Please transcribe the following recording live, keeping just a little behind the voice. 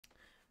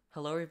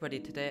Hello everybody,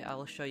 today I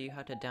will show you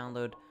how to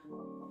download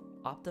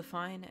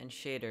Optifine and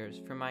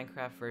shaders for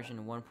Minecraft version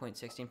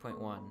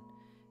 1.16.1.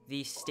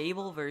 The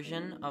stable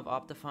version of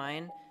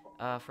Optifine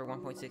for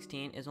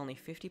 1.16 is only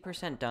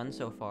 50% done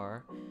so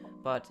far,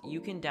 but you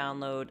can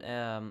download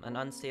an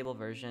unstable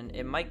version.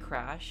 It might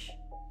crash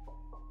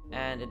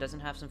and it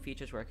doesn't have some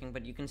features working,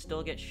 but you can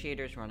still get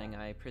shaders running,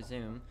 I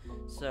presume.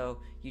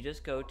 So you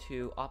just go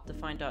to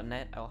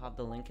optifine.net. I'll have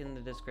the link in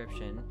the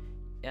description.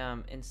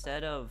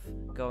 Instead of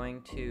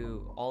going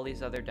to all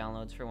these other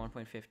downloads for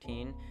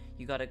 1.15,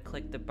 you gotta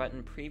click the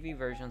button preview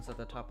versions at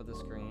the top of the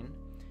screen.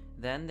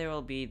 Then there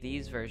will be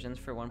these versions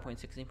for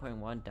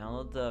 1.16.1.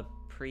 Download the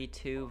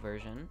pre-2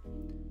 version.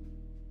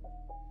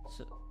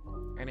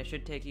 And it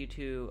should take you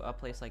to a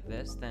place like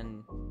this.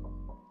 Then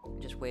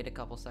just wait a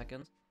couple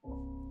seconds.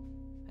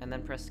 And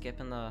then press skip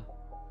in the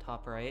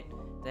top right.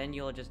 Then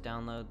you'll just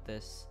download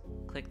this,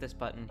 click this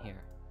button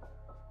here.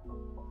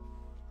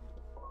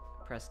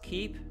 Press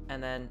keep,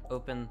 and then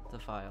open the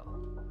file.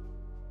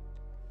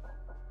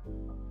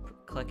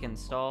 Click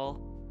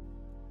install,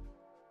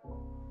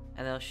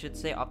 and it should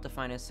say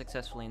Optifine is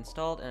successfully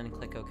installed, and then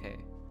click OK.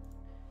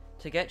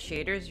 To get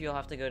shaders, you'll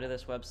have to go to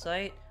this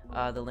website.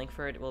 The link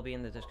for it will be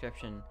in the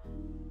description.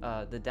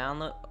 I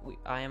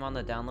am on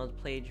the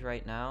download page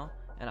right now,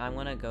 and I'm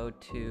gonna go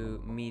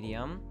to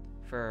medium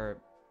for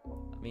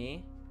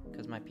me,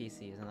 because my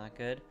PC isn't that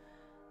good.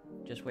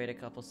 Just wait a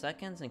couple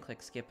seconds and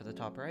click skip at the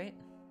top right.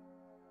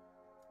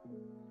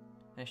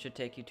 And it should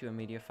take you to a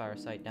MediaFire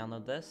site.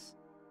 Download this,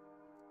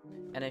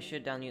 and it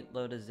should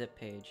download a zip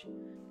page.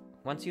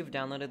 Once you've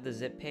downloaded the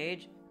zip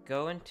page,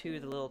 go into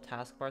the little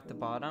taskbar at the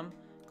bottom,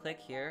 click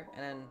here,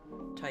 and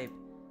then type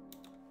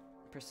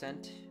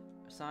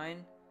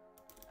 %,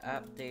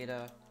 app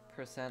data,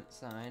 %,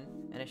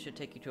 and it should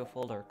take you to a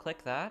folder.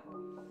 Click that,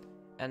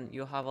 and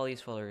you'll have all these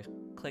folders.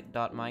 Click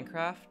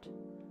 .minecraft,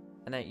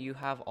 and then you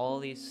have all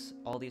these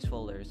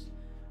folders.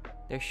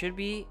 There should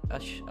be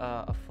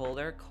a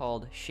folder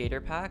called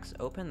shader packs.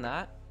 Open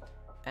that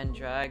and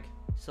drag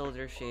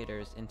Soldier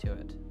shaders into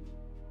it.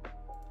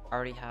 I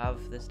already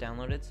have this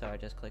downloaded, so I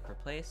just click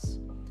replace.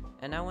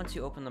 And now once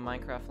you open the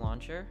Minecraft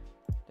launcher,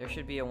 there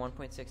should be a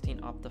 1.16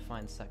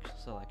 Optifine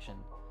selection.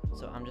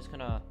 So I'm just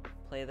gonna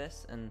play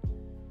this and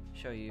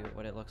show you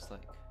what it looks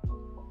like.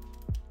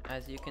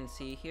 As you can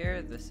see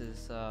here, this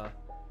is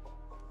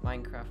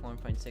Minecraft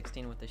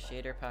 1.16 with the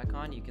shader pack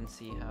on. You can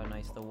see how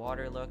nice the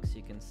water looks.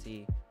 You can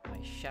see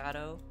my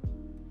shadow.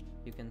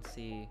 You can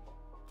see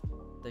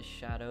the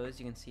shadows.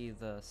 You can see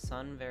the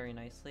sun very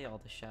nicely. All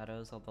the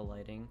shadows, all the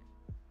lighting.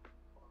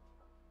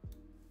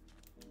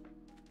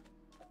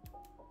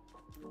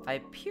 I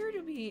appear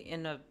to be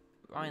in an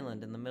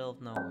island in the middle of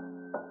nowhere.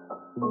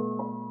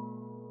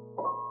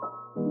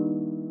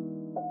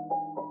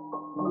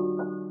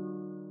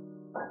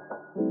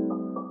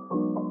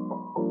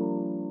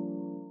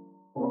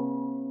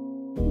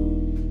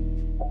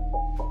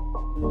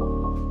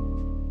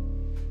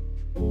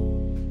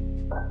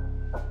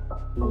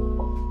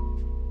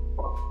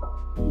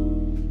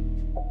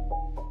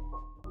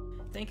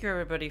 Thank you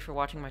everybody for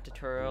watching my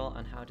tutorial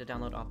on how to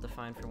download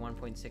Optifine for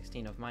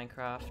 1.16 of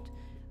Minecraft.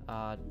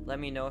 Let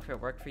me know if it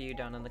worked for you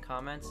down in the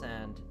comments,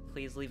 and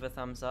please leave a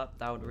thumbs up.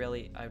 I'd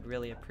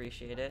really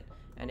appreciate it.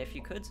 And if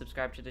you could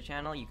subscribe to the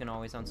channel, you can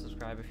always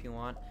unsubscribe if you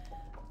want.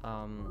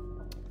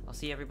 I'll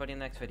see everybody in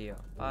the next video.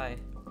 Bye.